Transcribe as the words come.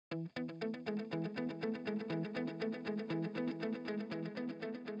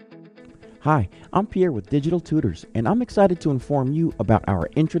Hi, I'm Pierre with Digital Tutors, and I'm excited to inform you about our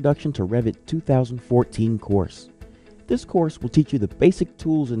Introduction to Revit 2014 course. This course will teach you the basic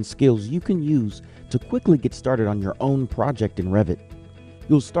tools and skills you can use to quickly get started on your own project in Revit.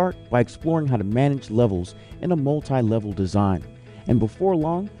 You'll start by exploring how to manage levels in a multi-level design, and before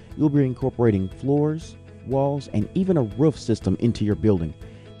long, you'll be incorporating floors, walls, and even a roof system into your building,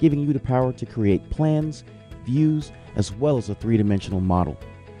 giving you the power to create plans, views, as well as a three-dimensional model.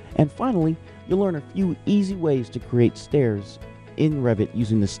 And finally, you'll learn a few easy ways to create stairs in Revit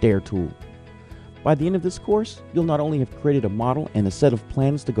using the stair tool. By the end of this course, you'll not only have created a model and a set of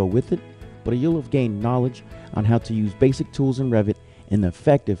plans to go with it, but you'll have gained knowledge on how to use basic tools in Revit in an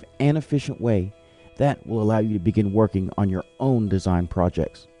effective and efficient way that will allow you to begin working on your own design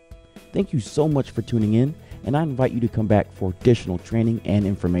projects. Thank you so much for tuning in, and I invite you to come back for additional training and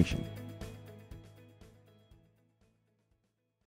information.